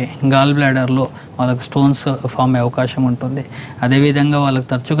డిస్టర్బ్ అయిపోయి గాల్ బ్లాడర్లో వాళ్ళకి స్టోన్స్ ఫామ్ అయ్యే అవకాశం ఉంటుంది. అదేవిధంగా వాళ్ళకి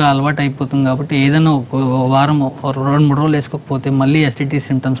తరచుగా అలవాటు అయిపోతుంది కాబట్టి ఏదైనా వారం 2-3 రోజులు వేసుకోకపోతే మళ్ళీ అసిడిటీ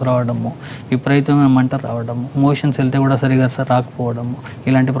సిమ్టమ్స్ రావడము, విపరీతమైన మంట రావడము, మోషన్స్ వెళ్తే కూడా సరిగా రాకపోవడము,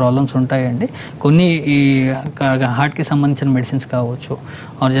 ఇలాంటి ప్రాబ్లమ్స్ ఉంటాయండి. కొన్ని ఈ హార్ట్కి సంబంధించిన మెడిసిన్స్ కావచ్చు,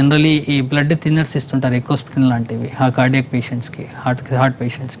 ఆర్ జనరలీ ఈ బ్లడ్ థిన్నర్స్ ఇస్తుంటారు, ఎకోస్ప్రిన్ లాంటివి ఆ కార్డియాక్ పేషెంట్స్కి, హార్ట్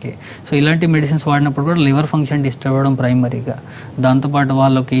పేషెంట్స్కి. సో ఇలాంటి మెడిసిన్స్ వాడినప్పుడు కూడా లివర్ ఫంక్షన్ డిస్టర్బ్ అవ్వడం ప్రైమరీగా, దాంతోపాటు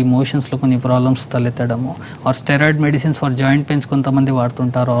వాళ్ళకి మోషన్స్లో కొన్ని problems తలెత్తడము, are steroid medicines for joint pains కొంతమంది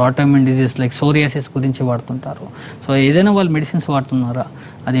వాడుతుంటారు, ఆటోఇమ్యూన్ డిజీజ్ లైక్ సోరియాసిస్ గురించి వాడుతుంటారు. సో ఏదైనా వాళ్ళు మెడిసిన్స్ వాడుతున్నారా,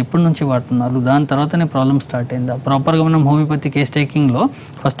 అది ఎప్పటి నుంచి వాడుతున్నారు, దాని తర్వాతనే ప్రాబ్లమ్ స్టార్ట్ అయిందా? ప్రాపర్గా మనం హోమియోపతి కేస్ టేకింగ్లో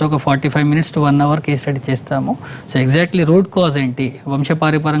ఫస్ట్ ఒక 45 minutes to 1 hour case study చేస్తాము. సో ఎగ్జాక్ట్లీ రూట్ కాజ్ ఏంటి,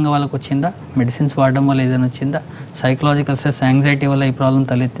 వంశపారిపరంగా వాళ్ళకి వచ్చిందా, మెడిసిన్స్ వాడడం వల్ల ఏదైనా వచ్చిందా, సైకలాజికల్ స్ట్రెస్, యాంగ్జైటీ వల్ల ఈ ప్రాబ్లం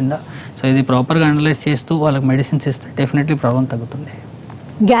తలెత్తిందా? సో ఇది ప్రాపర్గా అనలైజ్ చేస్తూ వాళ్ళకి మెడిసిన్స్ ఇస్తే డెఫినెట్లీ ప్రాబ్లం తగ్గుతుంది.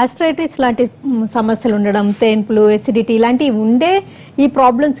 గ్యాస్ట్రైటిస్ లాంటి సమస్యలు ఉండడం, తేన్పులు, ఎసిడిటీ ఇలాంటివి ఉండే ఈ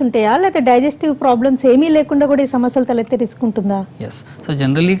ప్రాబ్లమ్స్ ఉంటాయా, లేకపోతే డైజెస్టివ్ ప్రాబ్లమ్స్ ఏమీ లేకుండా కూడా ఈ సమస్యలు తలెత్తే రిస్క్ ఉంటుందా? ఎస్. సో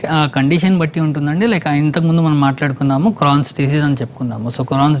జనరలీ ఆ కండిషన్ బట్టి ఉంటుందండి. లైక్ ఇంతకుముందు మనం మాట్లాడుకున్నాము క్రాన్స్ డిసీజ్ అని చెప్పుకున్నాము. సో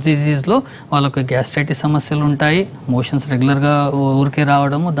క్రాన్స్ డిసీజ్లో వాళ్ళకి గ్యాస్ట్రైటిస్ సమస్యలు ఉంటాయి, మోషన్స్ రెగ్యులర్గా ఊరికే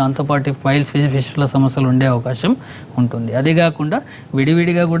రావడము, దాంతోపాటు పైల్స్, ఫిస్టులా సమస్యలు ఉండే అవకాశం ఉంటుంది. అదే కాకుండా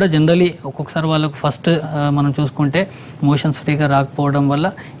విడివిడిగా కూడా జనరలీ ఒక్కొక్కసారి వాళ్ళకు ఫస్ట్ మనం చూసుకుంటే మోషన్స్ ఫ్రీగా రాకపోవడం వల్ల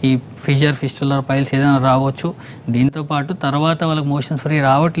ఈ ఫిషర్, ఫిస్టులా, పైల్స్ ఏదైనా రావచ్చు. దీంతోపాటు తర్వాత వాళ్ళకి మోషన్స్ ఫ్రీ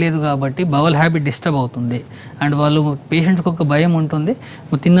రావట్లేదు కాబట్టి బవల్ హ్యాబిట్ డిస్టర్బ్ అవుతుంది. అండ్ వాళ్ళు పేషెంట్స్కి ఒక భయం ఉంటుంది,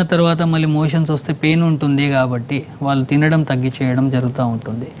 తిన్న తర్వాత మళ్ళీ మోషన్స్ వస్తే పెయిన్ ఉంటుంది కాబట్టి వాళ్ళు తినడం తగ్గించేయడం జరుగుతూ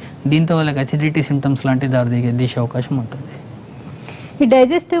ఉంటుంది. దీంతో వాళ్ళకి అసిడిటీ సిమ్టమ్స్ లాంటి దారి తీసే అవకాశం ఉంటుంది. ఈ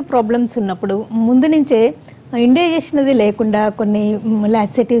డైజెస్టివ్ ప్రాబ్లమ్స్ ఉన్నప్పుడు ముందు నుంచే ఇండైజెషన్ అది లేకుండా కొన్ని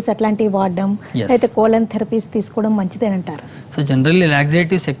లాక్సేటివ్స్ అట్లాంటివి వాడడం, అయితే కోలన్ థెరపీస్ తీసుకోవడం మంచిదేనంటారు? సో జనరల్లీ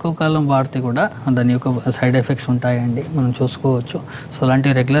లాక్సేటివ్స్ ఎక్కువ కాలం వాడితే కూడా దాని యొక్క సైడ్ ఎఫెక్ట్స్ ఉంటాయండి, మనం చూసుకోవచ్చు. సో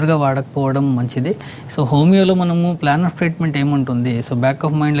అలాంటివి రెగ్యులర్గా వాడకపోవడం మంచిది. సో హోమియోలో మనము ప్లాన్ ఆఫ్ ట్రీట్మెంట్ ఏముంటుంది, సో బ్యాక్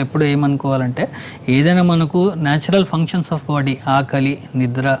ఆఫ్ మైండ్లో ఎప్పుడు ఏమనుకోవాలంటే ఏదైనా మనకు న్యాచురల్ ఫంక్షన్స్ ఆఫ్ బాడీ, ఆకలి,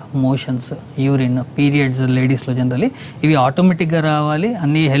 నిద్ర, మోషన్స్, యూరిన్, పీరియడ్స్ లేడీస్లో జనరల్లీ ఇవి ఆటోమేటిక్గా రావాలి.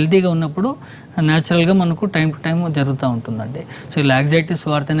 అన్నీ హెల్తీగా ఉన్నప్పుడు న్యాచురల్గా మనకు టైం టు టైం జరుగుతూ ఉంటుందండి. సో ఈ లాక్సేటివ్స్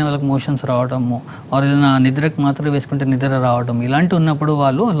వాడితేనే వాళ్ళకి మోషన్స్ రావడము, ఆర్ ఏదైనా నిద్రకు మాత్రం వేసుకుంటే నిద్ర రావడం, ఇలాంటి ఉన్నప్పుడు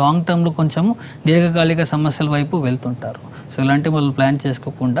వాళ్ళు లాంగ్ టర్మ్లో కొంచెము దీర్ఘకాలిక సమస్యల వైపు వెళ్తుంటారు. సో ఇలాంటి వాళ్ళు ప్లాన్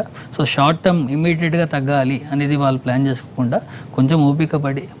చేసుకోకుండా, సో షార్ట్ టర్మ్ ఇమీడియట్గా తగ్గాలి అనేది వాళ్ళు ప్లాన్ చేసుకోకుండా కొంచెం ఓపిక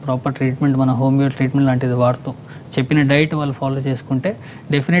పడి ప్రాపర్ ట్రీట్మెంట్, మన హోమియో ట్రీట్మెంట్ లాంటిది వాడుతూ చెప్పిన డైట్ వాళ్ళు ఫాలో చేసుకుంటే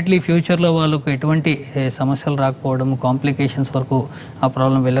డెఫినెట్లీ ఫ్యూచర్లో వాళ్ళకు ఎటువంటి సమస్యలు రాకపోవడం, కాంప్లికేషన్స్ వరకు ఆ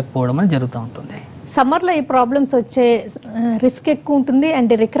ప్రాబ్లం వెళ్ళకపోవడం అని జరుగుతూ ఉంటుంది. సమ్మర్లో ఈ ప్రాబ్లమ్స్ వచ్చే రిస్క్ ఎక్కువ ఉంటుంది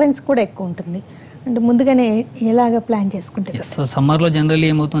అండ్ రికరెన్స్ కూడా ఎక్కువ ఉంటుంది. అంటే ముందుగానే ఎలాగ ప్లాన్ చేసుకుంటే? సో సమ్మర్లో జనరల్లీ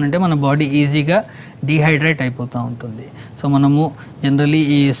ఏమవుతుందంటే మన బాడీ ఈజీగా డీహైడ్రేట్ అయిపోతూ ఉంటుంది. సో మనము జనరల్లీ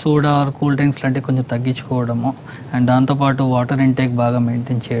ఈ సోడా ఆర్ కూల్ డ్రింక్స్ లాంటివి కొంచెం తగ్గించుకోవడము, అండ్ దాంతోపాటు వాటర్ ఇంటేక్ బాగా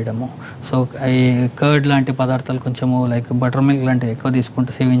మెయింటైన్ చేయడము, సో ఈ కర్డ్ లాంటి పదార్థాలు కొంచెము లైక్ బటర్ మిల్క్ లాంటివి ఎక్కువ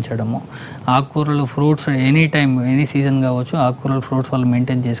తీసుకుంటూ సేవించడము, ఆకుకూరలు, fruits any time any season కావచ్చు ఆకుకూరలు, ఫ్రూట్స్ వాళ్ళు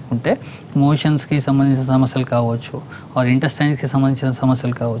మెయింటైన్ చేసుకుంటే మోషన్స్కి సంబంధించిన సమస్యలు కావచ్చు ఆర్ ఇంటెస్టైన్స్కి సంబంధించిన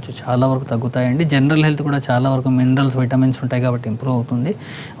సమస్యలు కావచ్చు చాలా వరకు తగ్గుతాయండి. జనరల్ హెల్త్ కూడా చాలా వరకు మినరల్స్, విటమిన్స్ ఉంటాయి కాబట్టి ఇంప్రూవ్ అవుతుంది.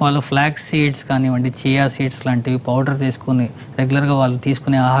 వాళ్ళు ఫ్లాక్స్ సీడ్స్ కానివ్వండి, చియా సీడ్స్ లాంటివి పౌడర్ తీసుకుని రెగ్యులర్గా వాళ్ళు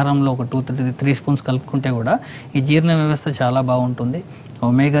తీసుకునే ఆహారంలో ఒక 2-3 స్పూన్స్ కలుపుకుంటే కూడా ఈ జీర్ణ వ్యవస్థ చాలా బాగుంటుంది.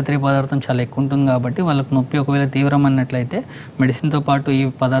 ఒమేగా-3 పదార్థం చాలా ఎక్కువ ఉంటుంది కాబట్టి వాళ్ళకి నొప్పి ఒకవేళ తీవ్రమన్నట్లయితే మెడిసిన్తో పాటు ఈ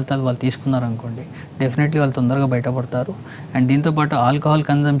పదార్థాలు వాళ్ళు తీసుకున్నారనుకోండి డెఫినెట్లీ వాళ్ళు తొందరగా బయటపడతారు. అండ్ దీంతోపాటు ఆల్కహాల్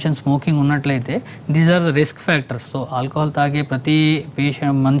కన్జంప్షన్, స్మోకింగ్ ఉన్నట్లయితే these are the risk factors. So alcohol తాగే ప్రతి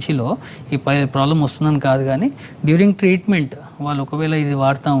మనిషిలో ఈ ప్రాబ్లం వస్తుందని కాదు, కానీ డ్యూరింగ్ ట్రీట్మెంట్ వాళ్ళు ఒకవేళ ఇది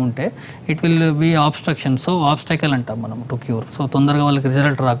వాడుతూ ఉంటే it will be abstraction. So ఆబ్స్టాకల్ అంటాం మనం టు క్యూర్. సో తొందరగా వాళ్ళకి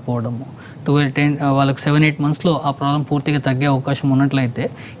రిజల్ట్ రాకపోవడము, 12-10 7-8 మంత్స్లో ఆ ప్రాబ్లం పూర్తిగా తగ్గే అవకాశం ఉన్నట్లయితే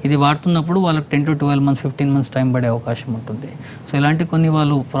ఇది వాడుతున్నప్పుడు వాళ్ళకి 10 to 12 months 15 months టైం పడే అవకాశం ఉంటుంది. సో ఇలాంటి కొన్ని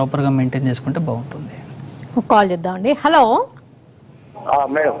వాళ్ళు ప్రాపర్గా మెయింటైన్ చేసుకుంటే బాగుంటుంది. కాల్ చేద్దామండి. హలో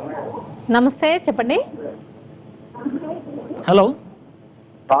మేడం, నమస్తే, చెప్పండి. హలో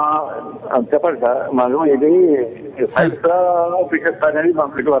చెప్పండి సార్. మాకు ఇది ఫిషెస్ అనేది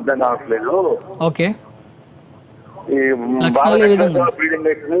మాకు ఇటు అర్థం కావట్లేదు. ఓకే, ఈ బ్లీడింగ్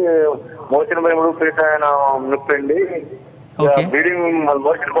అవుతుంది, మోషన్ భయముడు పీట నొప్పి అండి. బ్లీడింగ్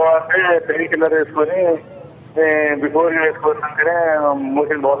మోషన్ పోవాలంటే పెయిన్ కిల్లర్ వేసుకొని బిఫోర్ వేసుకోవాలంటేనే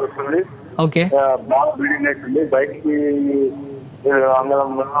మోషన్ బాగా వస్తుంది. బాగా బ్లీడింగ్ అవుతుంది. బయటికి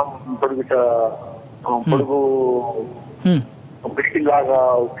అంగళం పొడుగు బ్లీడింగ్ లాగా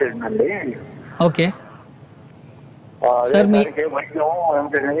వచ్చేసిందండి. ఓకే సార్, వైద్యం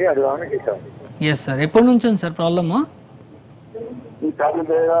ఏమిటండి అది కానీ చేశాను. ఎస్ సార్, ఎప్పటి నుంచి ఉంది సార్ ప్రాబ్లము?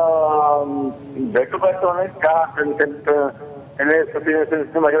 బెడ్ పడుతుంది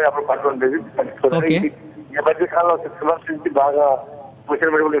మధ్య అప్పుడు పడుతుండేది. ఈ మధ్య కాలంలో 6 months నుంచి బాగా పుషణ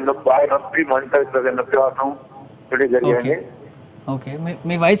బాగా నొప్పి, మంట నొప్పి రావటం జరిగింది. ఓకే,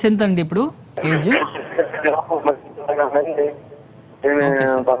 మీ వయసు ఎంత అండి ఇప్పుడు? Age?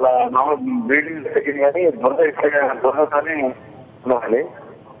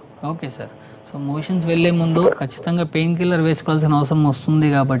 Okay sir. So motions వెళ్ళే ముందు ఖచ్చితంగా పెయిన్ కిల్లర్ వేసుకోవాల్సిన అవసరం వస్తుంది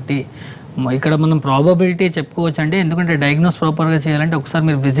కాబట్టి ఇక్కడ మనం ప్రాబబిలిటీ చెప్పుకోవచ్చు అండి. ఎందుకంటే డయాగ్నోస్ ప్రాపర్గా చేయాలంటే ఒకసారి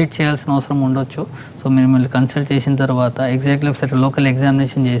మీరు విజిట్ చేయాల్సిన అవసరం ఉండొచ్చు. సో మీరు మిమ్మల్ని కన్సల్ట్ చేసిన తర్వాత ఎగ్జాక్ట్లీ ఒకసారి లోకల్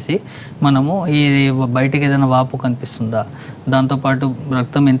ఎగ్జామినేషన్ చేసి మనము ఈ బయటికి ఏదైనా వాపు కనిపిస్తుందా, దాంతోపాటు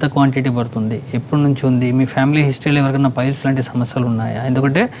రక్తం ఎంత క్వాంటిటీ పడుతుంది, ఎప్పటి నుంచి ఉంది, మీ ఫ్యామిలీ హిస్టరీలో ఎవరికైనా పైల్స్ లాంటి సమస్యలు ఉన్నాయా,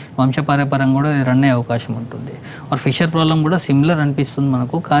 ఎందుకంటే వంశపారంపర్యంగా కూడా రన్ అయ్యే అవకాశం ఉంటుంది. ఆర్ ఫిషర్ ప్రాబ్లం కూడా సిమిలర్ అనిపిస్తుంది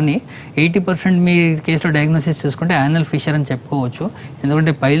మనకు, కానీ 80% మీ కేసులో డయాగ్నోసిస్ చూసుకుంటే యానల్ ఫిషర్ అని చెప్పుకోవచ్చు.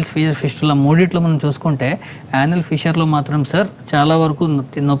 ఎందుకంటే పైల్స్, ఫిషర్ల మూడిట్లో మనం చూసుకుంటే యానల్ ఫిషర్లో మాత్రం సార్ చాలా వరకు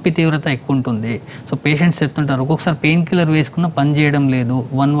నొప్పి తీవ్రత ఎక్కువ ఉంటుంది. సో పేషెంట్స్ చెప్తుంటారు ఒక్కొక్కసారి పెయిన్ కిల్లర్ వేసుకున్న పని చేయడం లేదు,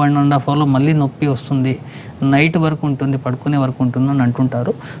 1-1.5 hourలో మళ్ళీ నొప్పి వస్తుంది, నైట్ వరకు ఉంటుంది, పడుకునే వరకు ఉంటుంది అని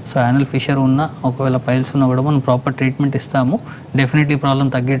అంటుంటారు. సో యానల్ ఫిషర్ ఉన్నా ఒకవేళ పైల్స్ ఉన్నా కూడా మనం ప్రాపర్ ట్రీట్మెంట్ ఇస్తాము. డెఫినెట్లీ ప్రాబ్లం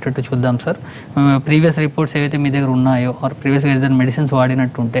తగ్గేటట్టు చూద్దాం సార్. ప్రీవియస్ రిపోర్ట్స్ ఏవైతే మీ దగ్గర ఉన్నాయో ఆర్ ప్రీవియస్గా ఏదైనా మెడిసిన్స్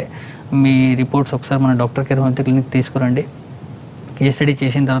వాడినట్టుంటే మీ రిపోర్ట్స్ ఒకసారి మన డాక్టర్ కేర్ హోమియోపతి క్లినిక్ తీసుకురండి. కేస్ స్టడీ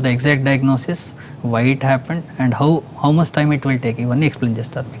చేసిన తర్వాత exact diagnosis, why it happened and how much time it will take, ఇవన్నీ ఎక్స్ప్లెయిన్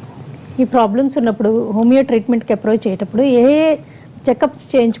చేస్తారు మీకు. ఈ ప్రాబ్లమ్స్ ఉన్నప్పుడు హోమియో ట్రీట్మెంట్కి అప్రోచ్ అయ్యేటప్పుడు ఏ చెకప్స్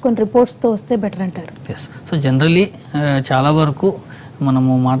చేయించుకొని రిపోర్ట్స్తో వస్తే బెటర్ అంటారు? ఎస్, సో జనరలీ చాలా వరకు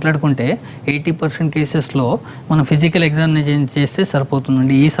మనము మాట్లాడుకుంటే 80% కేసెస్లో మనం ఫిజికల్ ఎగ్జామినేషన్ చేస్తే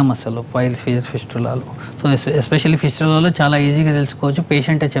సరిపోతుందండి ఈ సమస్యలో, పైల్స్, ఫిస్టులాలో. సో ఎస్పెషల్లీ ఫిస్టులాలో చాలా ఈజీగా తెలుసుకోవచ్చు.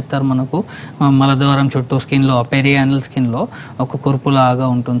 పేషెంటే చెప్తారు మనకు మలద్వారం చుట్టూ స్కిన్లో, పెరియానల్ స్కిన్లో ఒక కురుపు లాగా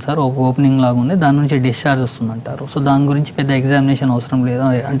ఉంటుంది సార్, ఒక ఓపెనింగ్ లాగా ఉంది, దాని నుంచి డిశ్చార్జ్ వస్తుందంటారు. సో దాని గురించి పెద్ద ఎగ్జామినేషన్ అవసరం లేదు,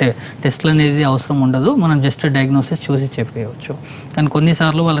 అంటే టెస్ట్లు అనేది అవసరం ఉండదు, మనం జస్ట్ డయాగ్నోసిస్ చూసి చెప్పేయచ్చు. కానీ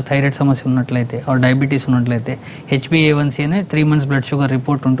కొన్నిసార్లు వాళ్ళకి థైరాయిడ్ సమస్య ఉన్నట్లయితే ఆర్ డయాబెటీస్ ఉన్నట్లయితే HbA1c అనే 3 months బ్లడ్ షుగర్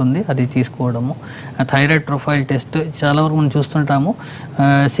రిపోర్ట్ ఉంటుంది, అది తీసుకోవడము. థైరాయిడ్ ప్రొఫైల్ టెస్ట్ చాలా వరకు మనం చూస్తుంటాము,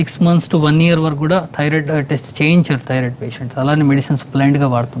 6 months to 1 year వరకు కూడా థైరాయిడ్ టెస్ట్ చేయించారు థైరాయిడ్ పేషెంట్స్, అలానే మెడిసిన్స్ బ్లైండ్గా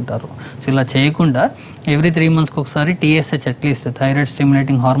వాడుతుంటారు. సో ఇలా చేయకుండా ఎవ్రీ 3 monthsకి ఒకసారి TSH at least thyroid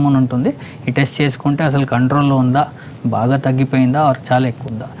stimulating hormone ఉంటుంది, ఈ టెస్ట్ చేసుకుంటే అసలు కంట్రోల్లో ఉందా, బాగా తగ్గిపోయిందా ఆర్ చాలా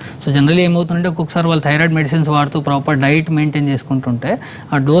ఎక్కువ ఉందా. సో జనరల్లీ ఏమవుతుందంటే ఒక్కొక్కసారి వాళ్ళు థైరాయిడ్ మెడిసిన్స్ వాడుతూ ప్రాపర్ డైట్ మెయింటైన్ చేసుకుంటుంటే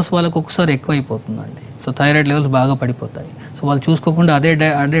ఆ డోస్ వాళ్ళకు ఒక్కొక్కసారి ఎక్కువ అయిపోతుందండి. సో థైరాయిడ్ లెవెల్స్ బాగా పడిపోతాయి. సో వాళ్ళు చూసుకోకుండా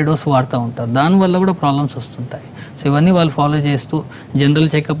అదే డోస్ వాడుతూ ఉంటారు, దానివల్ల కూడా ప్రాబ్లమ్స్ వస్తుంటాయి. సో ఇవన్నీ వాళ్ళు ఫాలో చేస్తూ general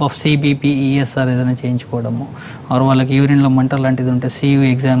checkup of CBP, ESR ఏదైనా చేయించుకోవడము, ఆర్ వాళ్ళకి యూరిన్లో మంట లాంటిది ఉంటే CU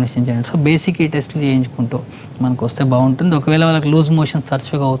ఎగ్జామినేషన్ చేయండి. సో బేసిక్ ఈ టెస్ట్లు చేయించుకుంటూ మనకు వస్తే బాగుంటుంది. ఒకవేళ వాళ్ళకి లూజ్ మోషన్స్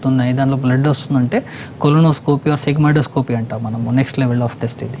తరచుగా అవుతున్నాయి, దాంట్లో బ్లడ్ వస్తుందంటే కొలోనోస్కోపీ ఆర్ సిగ్మాడోస్కోపీ అంటాం మనము, నెక్స్ట్ లెవెల్ ఆఫ్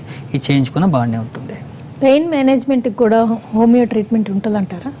టెస్ట్ ఇది చేయించుకున్న బాగానే ఉంటుంది. పెయిన్ మేనేజ్మెంట్కి కూడా హోమియో ట్రీట్మెంట్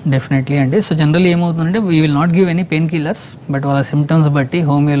ఉంటుందంటారా? డెఫినెట్లీ అండి. సో జనరల్లీ ఏమవుతుందంటే we will not give any pain killers, but వాళ్ళ సిమ్టమ్స్ బట్టి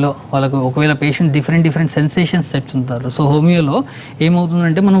హోమియోలో వాళ్ళకు ఒకవేళ పేషెంట్ డిఫరెంట్ సెన్సేషన్స్ చెప్తుంటారు. సో హోమియోలో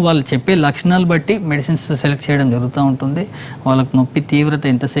ఏమవుతుందంటే మనం వాళ్ళు చెప్పే లక్షణాలు బట్టి మెడిసిన్స్ సెలెక్ట్ చేయడం జరుగుతూ ఉంటుంది. వాళ్ళకి నొప్పి తీవ్రత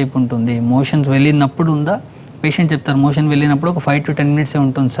ఎంతసేపు ఉంటుంది, మోషన్స్ వెళ్ళినప్పుడు ఉందా, పేషెంట్ చెప్తారు మోషన్ వెళ్ళినప్పుడు ఒక 5 to 10 minutes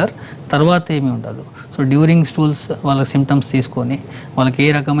ఉంటుంది సార్, తర్వాత ఏమీ ఉండదు. సో డ్యూరింగ్ స్టూల్స్ వాళ్ళ సిమ్టమ్స్ తీసుకొని వాళ్ళకి ఏ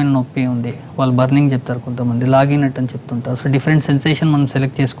రకమైన నొప్పి ఉంది, వాళ్ళు బర్నింగ్ చెప్తారు, కొంతమంది లాగినట్టు అని చెప్తుంటారు. సో డిఫరెంట్ సెన్సేషన్ మనం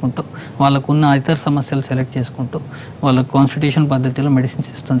సెలెక్ట్ చేసుకుంటూ వాళ్ళకున్న ఇతర సమస్యలు సెలెక్ట్ చేసుకుంటూ వాళ్ళకు కాన్స్టిట్యూషన్ పద్ధతిలో మెడిసిన్స్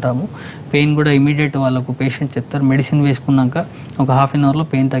ఇస్తుంటాము. పెయిన్ కూడా ఇమీడియట్ వాళ్ళకు పేషెంట్ చెప్తారు, మెడిసిన్ వేసుకున్నాక ఒక 1/2 hourలో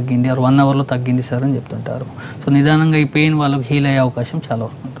పెయిన్ తగ్గింది ఆర్ 1 hourలో తగ్గింది సార్ అని చెప్తుంటారు. సో నిదానంగా ఈ పెయిన్ వాళ్ళకు హీల్ అయ్యే అవకాశం చాలా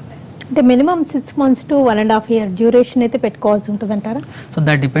వరకు ఉంటుంది. అంటే minimum 6 months to 1.5 year duration అయితే పెట్టుకోవాల్సి ఉంటుంది అంటారా? So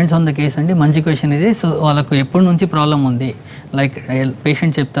that depends on the case అండి. మంచి క్వశ్చన్ ఇది. సో వాళ్ళకు ఎప్పటి నుంచి ప్రాబ్లం ఉంది, లైక్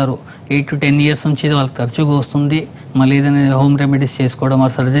పేషెంట్ చెప్తారు 8 to 10 years నుంచి వాళ్ళకి తరచుగా వస్తుంది, మళ్ళీ ఏదైనా హోమ్ రెమెడీస్ చేసుకోవడం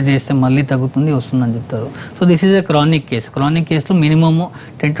ఆర్ సర్జరీ చేస్తే మళ్ళీ తగ్గుతుంది వస్తుందని చెప్తారు. So this is a chronic case. Chronic కేసులో minimum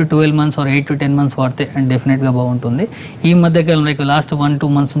 10 to 12 months are 8 to 10 months వాడితే అండ్ డెఫినెట్గా బాగుంటుంది. ఈ మధ్యకాలం లైక్ లాస్ట్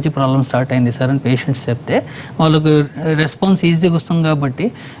 1-2 months నుంచి ప్రాబ్లమ్ స్టార్ట్ అయింది సార్ అని పేషెంట్స్ చెప్తే వాళ్ళకు రెస్పాన్స్ ఈజీగా వస్తుంది కాబట్టి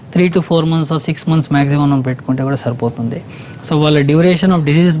 3 to 4 months are 6 months maximum పెట్టుకుంటే కూడా సరిపోతుంది. సో వాళ్ళ డ్యూరేషన్ ఆఫ్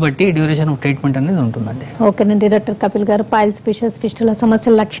డిసీజెస్ బట్టి డ్యూరేషన్ ఆఫ్ ట్రీట్మెంట్ అనేది ఉంటుందండి. ఓకేనండి. డాక్టర్ కపిల్ గారు, పైల్స్, ఫిషర్స్, ఫిస్టులా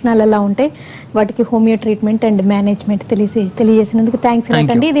సమస్యల లక్షణాలు ఎలా ఉంటాయి, వాటికి హోమియో ట్రీట్మెంట్ అండ్ మేనేజ్మెంట్ తెలియజేసినందుకు థ్యాంక్స్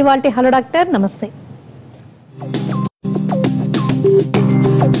అండి. ఇది వాళ్ళ హలో డాక్టర్, నమస్తే.